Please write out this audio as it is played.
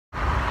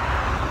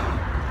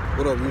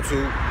What up,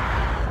 YouTube?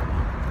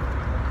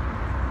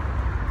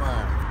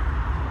 Man,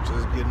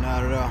 just getting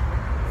out of there.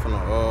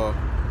 Finna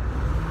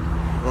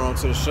run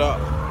to the shop.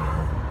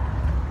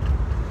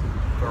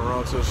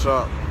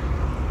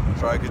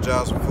 Try to get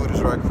y'all some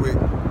footage right quick.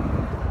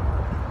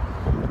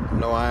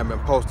 No, I ain't been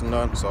posting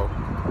nothing, so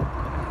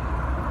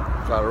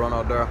try to run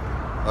out there.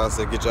 Like I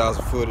said, get y'all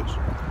some footage.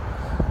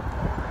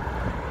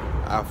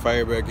 I'll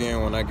fade back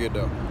in when I get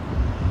there. Yeah,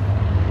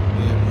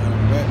 man,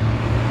 I'm back.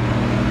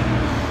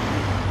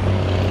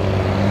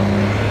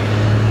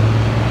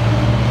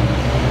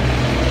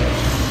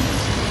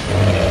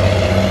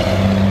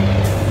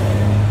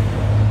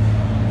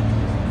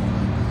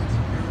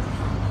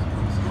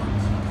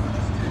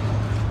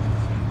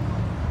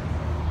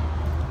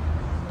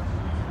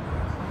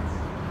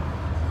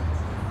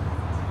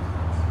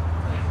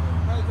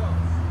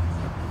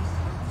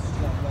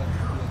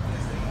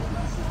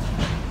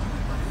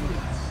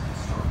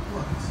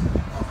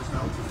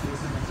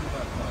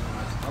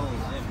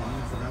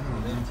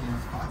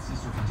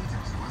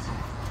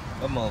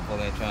 That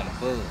motherfucker ain't trying to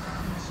buzz.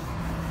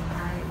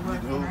 I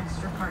work an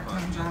extra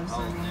part-time job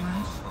Sunday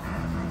lunch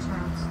at my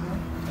child's school.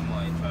 That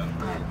mother ain't trying to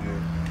buzz.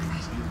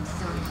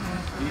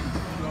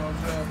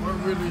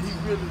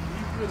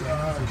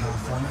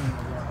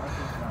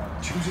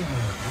 Choosing a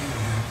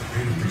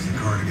prison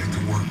car to get to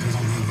work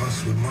doesn't leave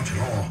us with much at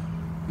all.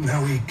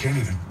 Now we can't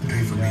even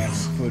pay for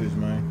meals. Footage,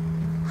 man.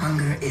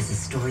 Hunger is a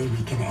story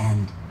we can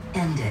end.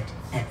 End it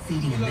at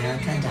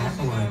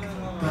feedingamerica.org.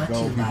 Brought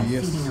to you by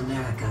Feeding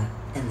America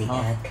and the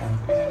ad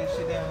company.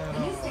 The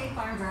new State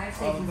Farm Drive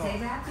Safe and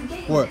Save app could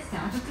get you a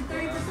discount up to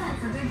 30%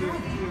 for good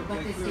driving.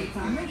 But this State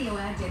Farm radio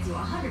ad gets you a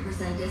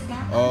 100%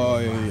 discount. Oh,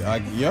 yeah.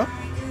 Get a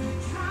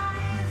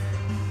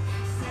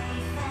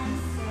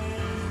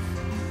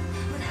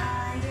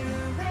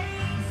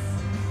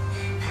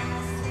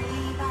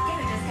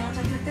discount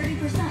up to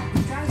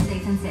 30%. Drive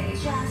safe and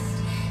save. Just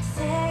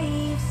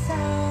save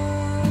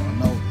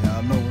some. I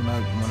know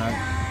when I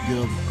get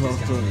up close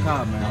to the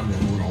car, man, I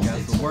got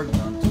some work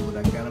done to it.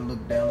 I gotta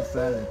look down the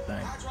side of that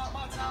thing.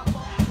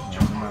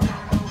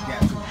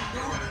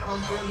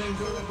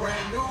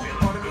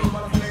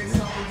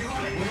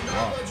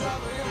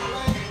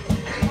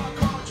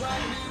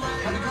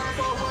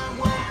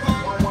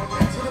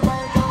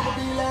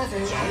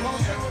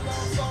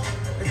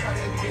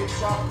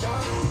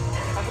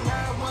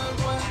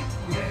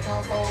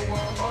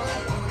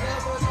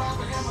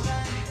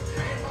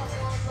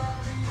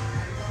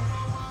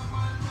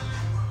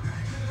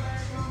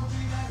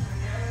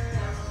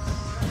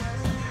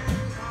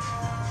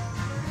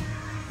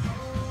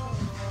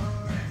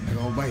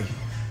 Way.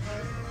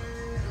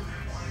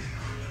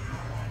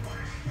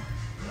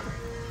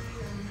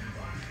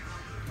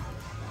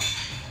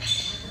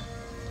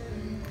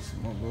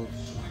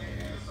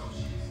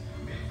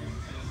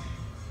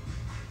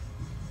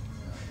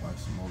 Like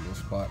some more little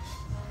spots.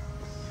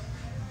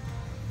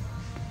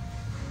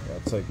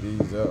 Gotta take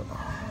these out.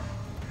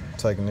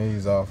 Taking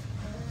these off.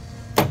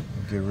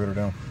 Get rid of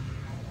them.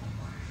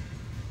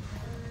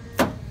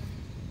 Got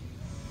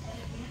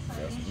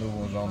some new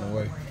ones on the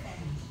way.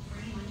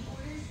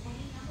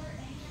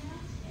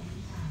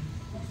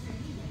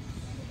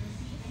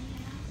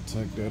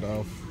 Take that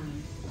off.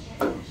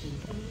 And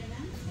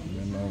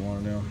then another one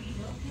of them.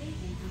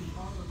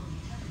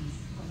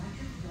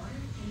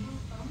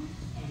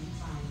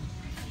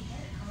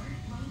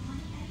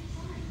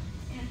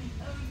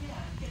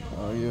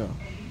 Oh yeah.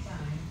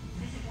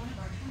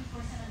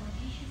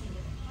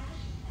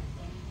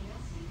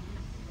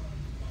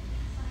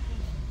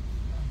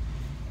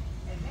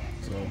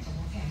 So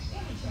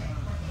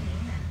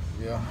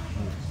yeah,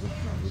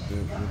 with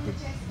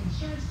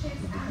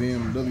the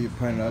BMW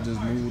painted, I just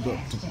moved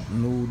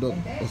up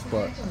a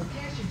spot.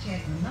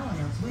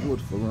 What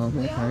the fuck wrong?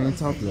 I can't even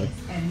talk to that.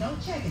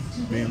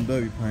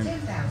 BMW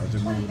painted, I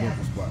just moved up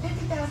a spot.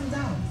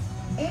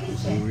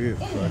 That's who it is.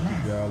 So I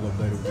keep y'all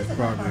updated with this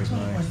progress,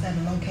 man.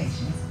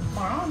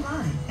 Or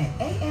online at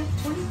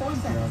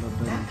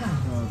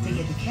af247.com to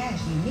get the cash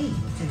you need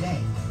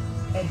today.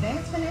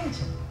 Advance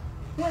Financial.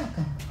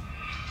 Welcome.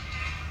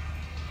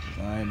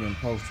 I ain't been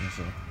posting,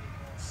 so.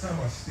 Some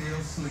are still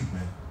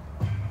sleeping,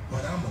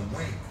 but I'm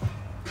awake.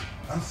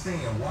 I'm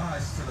staying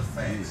wise to the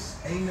facts.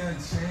 Ain't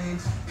nothing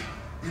changed.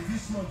 If you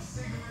smoke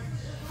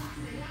cigarettes.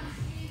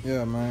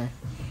 Yeah, man.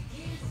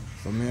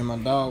 So me and my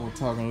dog were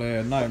talking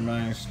last night,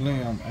 man.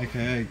 Slim,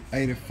 aka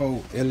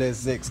 84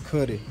 LSX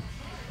Cutty.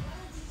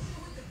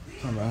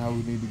 Talking about how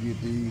we need to get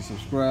these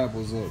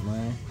subscribers up,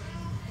 man.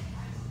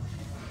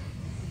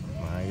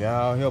 Man,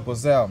 y'all help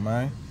us out,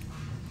 man.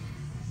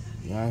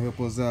 Y'all help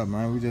us out,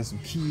 man. We just some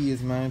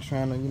kids, man,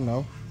 trying to, you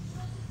know,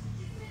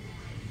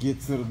 get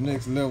to the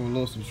next level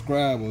of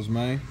subscribers,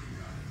 man.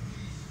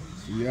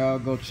 So y'all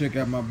go check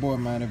out my boy,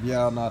 man, if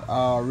y'all not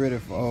already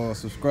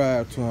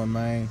subscribed to him,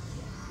 man.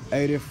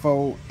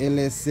 84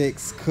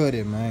 LSX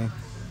Cutty, man.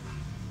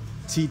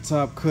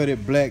 T-Top Cutty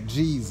Black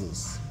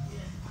Jesus.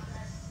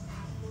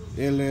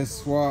 LS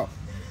swap.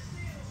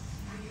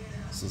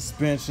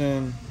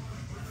 Suspension.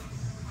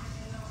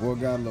 Boy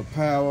got a little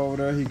power over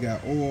there. He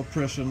got oil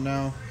pressure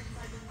now.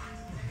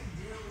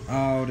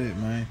 all that,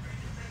 man.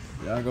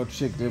 Y'all go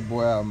check that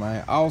boy out,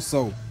 man.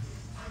 Also,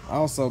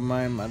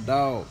 man, my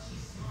dog,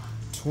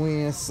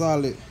 Twin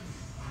Solid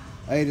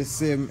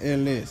 87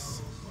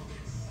 LS.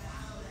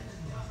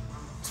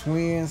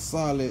 Twin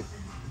Solid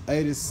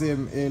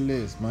 87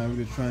 LS, man.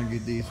 We just trying to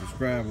get these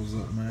subscribers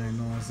up, man. You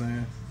know what I'm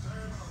saying?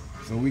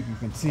 So we can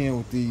contend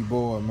with these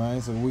boys,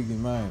 man. So we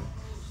can, man,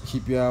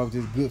 keep y'all with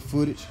this good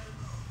footage.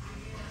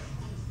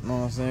 You know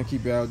what I'm saying?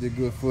 Keep y'all with this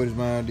good footage,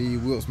 man. These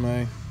whips,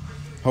 man.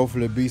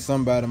 Hopefully it be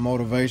somebody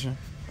motivation.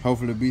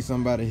 Hopefully it be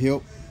somebody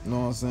help. You know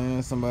what I'm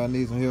saying? Somebody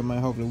needs some help,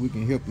 man. Hopefully we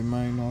can help you,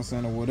 man. You know what I'm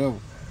saying? Or whatever.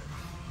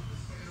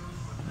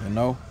 You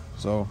know?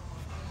 So,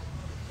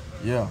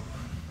 yeah.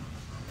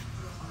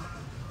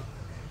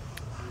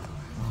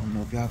 I don't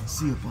know if y'all can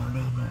see up on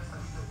there or not.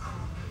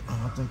 I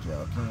don't think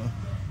y'all can.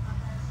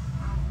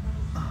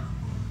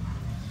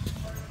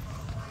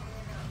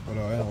 But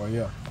anyway,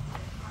 yeah.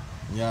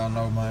 Y'all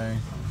know, man.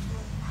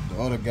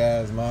 The other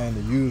guys, man,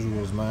 the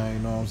usuals, man.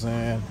 You know what I'm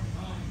saying?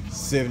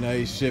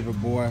 78 Chevy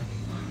boy.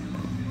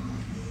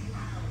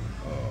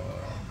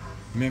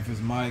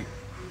 MEMPHISMIKE.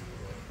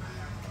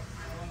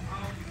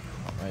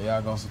 Man,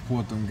 y'all gonna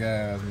support them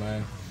guys,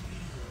 man.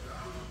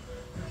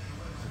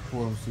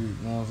 Support them, see, you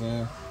know what I'm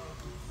saying?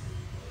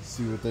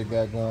 See what they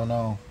got going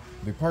on.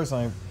 The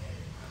person ain't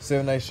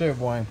 78 Chevy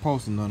boy ain't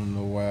posting nothing in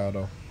a while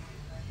though.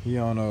 He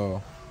on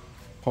a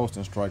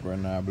posting strike right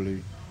now, I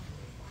believe.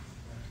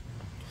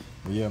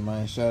 But yeah,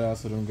 man, shout out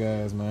to them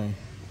guys, man.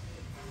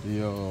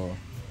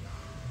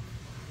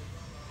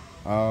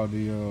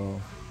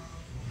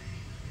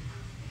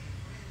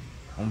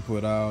 I'm gonna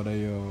put all the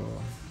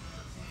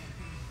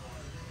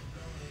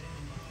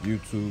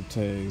YouTube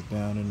tags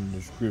down in the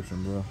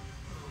description, bro.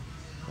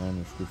 Down in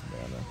the description,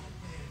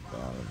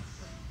 down in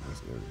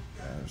this area,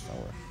 down there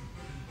somewhere.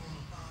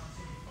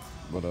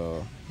 But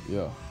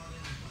yeah,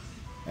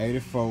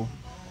 84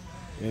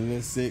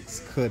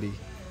 LS6 Cutty,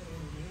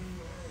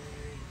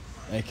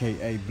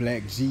 aka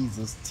Black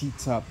Jesus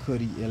T-Top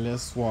Cutty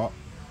LS Swap.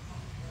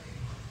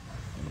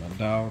 And my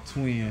dog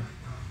Twin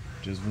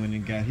just went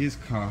and got his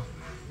car.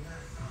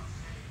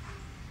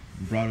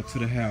 Brought it to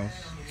the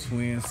house.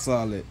 Twin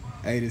Solid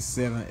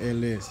 87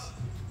 LS.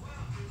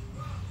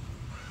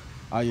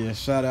 Oh yeah,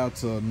 shout out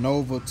to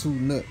Nova 2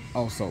 Nut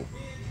also.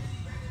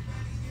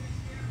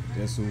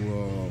 That's who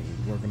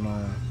working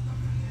on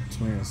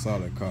Twin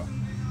Solid car.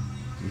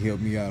 He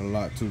helped me out a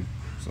lot too.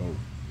 So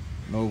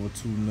Nova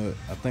 2 Nut.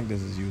 I think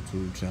this is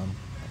YouTube channel.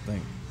 I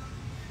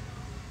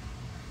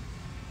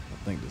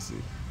think that's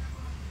it.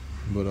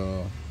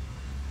 But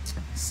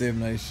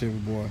 78 Chevy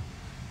boy.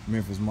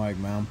 MEMPHISMIKE,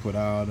 man. I'm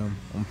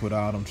gonna put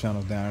all them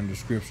channels down in the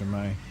description,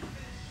 man.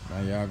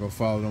 Man, y'all go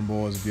follow them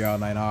boys if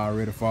y'all ain't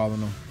already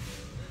following them.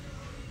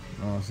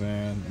 You know what I'm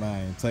saying?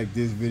 Man, take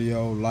this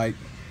video, like,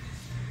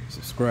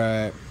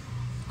 subscribe,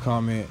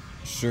 comment,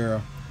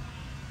 share.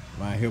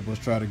 Man, help us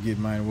try to get,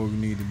 man, where we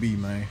need to be,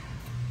 man.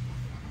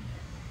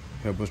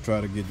 Help us try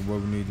to get to where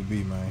we need to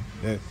be, man.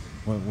 That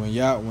when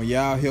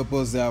y'all help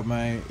us out,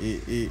 man,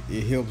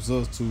 it helps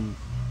us to.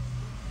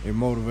 It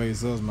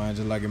motivates us, man,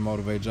 just like it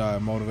motivates y'all.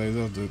 It motivates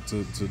us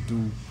to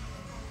do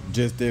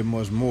just that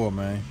much more,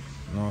 man.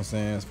 You know what I'm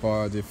saying? As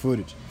far as the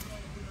footage.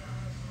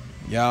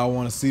 Y'all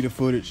want to see the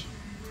footage.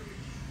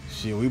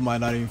 Shit, we might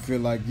not even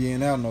feel like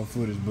getting out no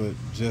footage, but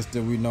just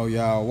that we know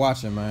y'all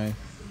watching, man.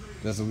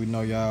 Just that we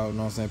know y'all, you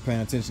know what I'm saying,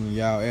 paying attention to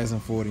y'all, asking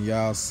for it, and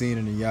y'all seeing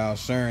it, and y'all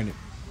sharing it.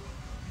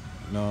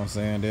 You know what I'm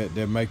saying?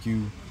 That make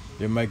you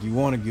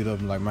want to get up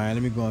and like, man,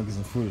 let me go and get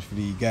some footage for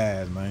these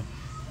guys, man.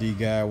 These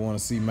guys want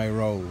to see May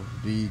Roll.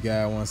 These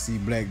guys want to see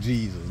Black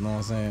Jesus. You know what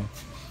I'm saying?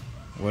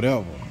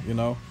 Whatever, you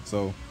know?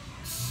 So,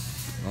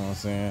 you know what I'm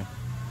saying?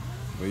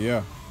 But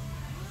yeah.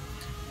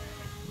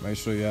 Make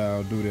sure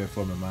y'all do that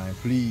for me, man.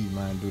 Please,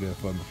 man, do that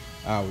for me.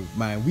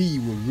 Man, we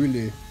would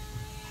really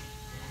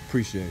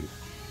appreciate it.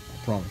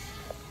 I promise.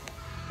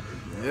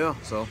 Yeah,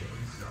 so.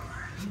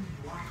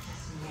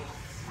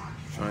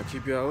 Trying to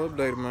keep y'all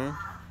updated, man.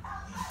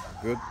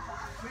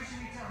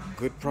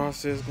 Good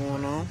process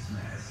going on.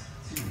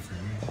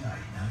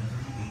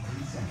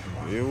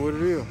 Yeah, what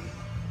it is.